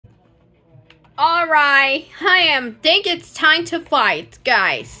Alright, think it's time to fight,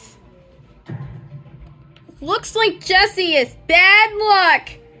 guys. Looks like Jesse is bad luck.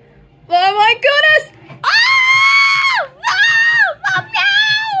 Oh my goodness! Oh! No! Oh no!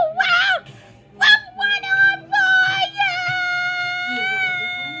 Wow! Someone on fire!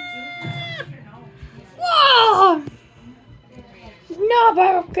 Whoa! No,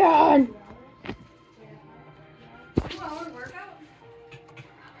 God!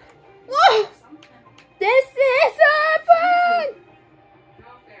 Whoa! This is fun!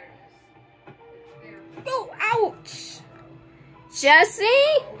 Oh, ouch!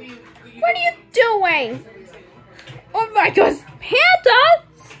 Jesse? What are you doing? Oh my gosh! Panda!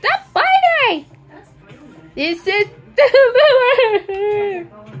 Stop fighting! This is...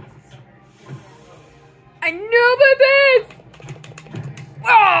 I know my best!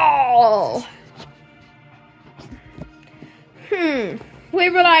 Oh!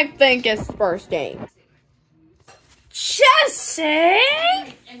 What would I think is first game? Jesse!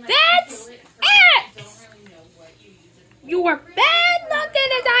 That's it! You are bad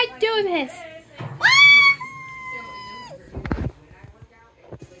looking as I do this.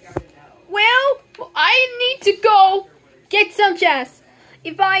 Well, I need to go get some chess.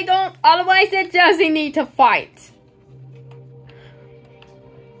 If I don't, otherwise it doesn't need to fight.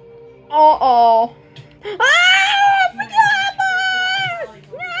 Uh-oh.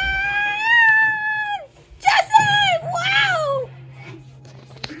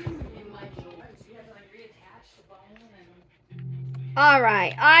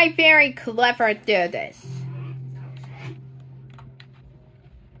 Alright, I very clever do this.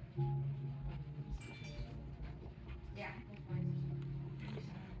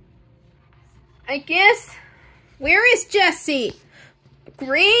 I guess, where is Jesse?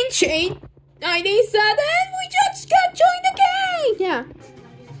 Green chain 97? We just got joined the game! Yeah.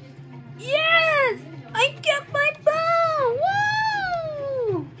 Yes! I got my phone!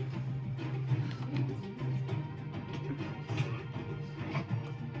 Woo!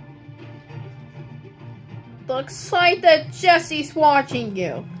 Looks like that Jesse's watching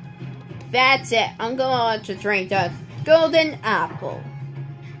you. That's it. I'm going to drink the golden apple.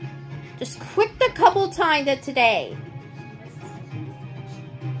 Just clicked a couple times today.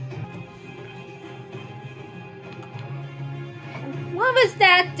 What was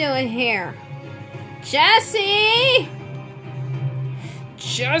that doing here? Jesse?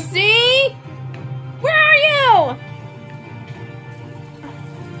 Jesse? Where are you?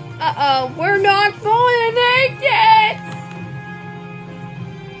 Uh-oh, we're not falling naked!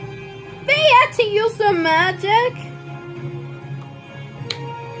 They had to use some magic.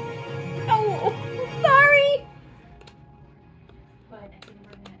 Oh, sorry.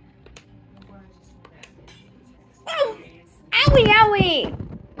 Oh, owie, owie.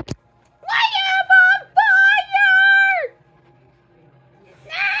 Why am I on fire?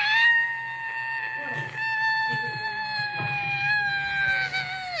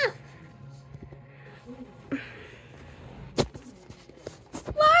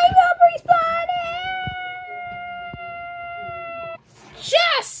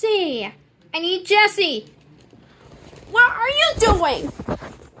 Jesse! I need Jesse! What are you doing?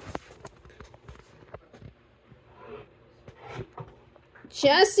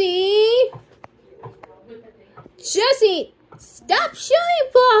 Jesse! Jesse! Stop shooting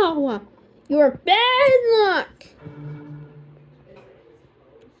ball! You're bad luck!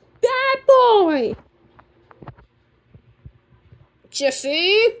 Bad boy!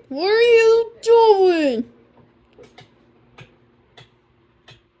 Jesse, what are you doing?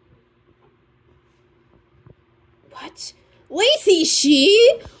 What? Lazy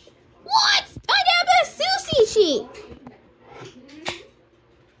sheep? What? I have a Susie sheep!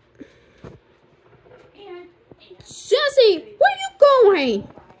 Jesse, where are you going?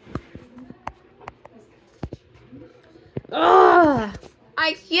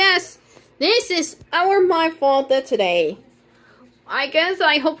 I guess this is my fault today. I guess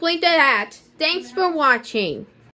I hopefully did that. Thanks for watching.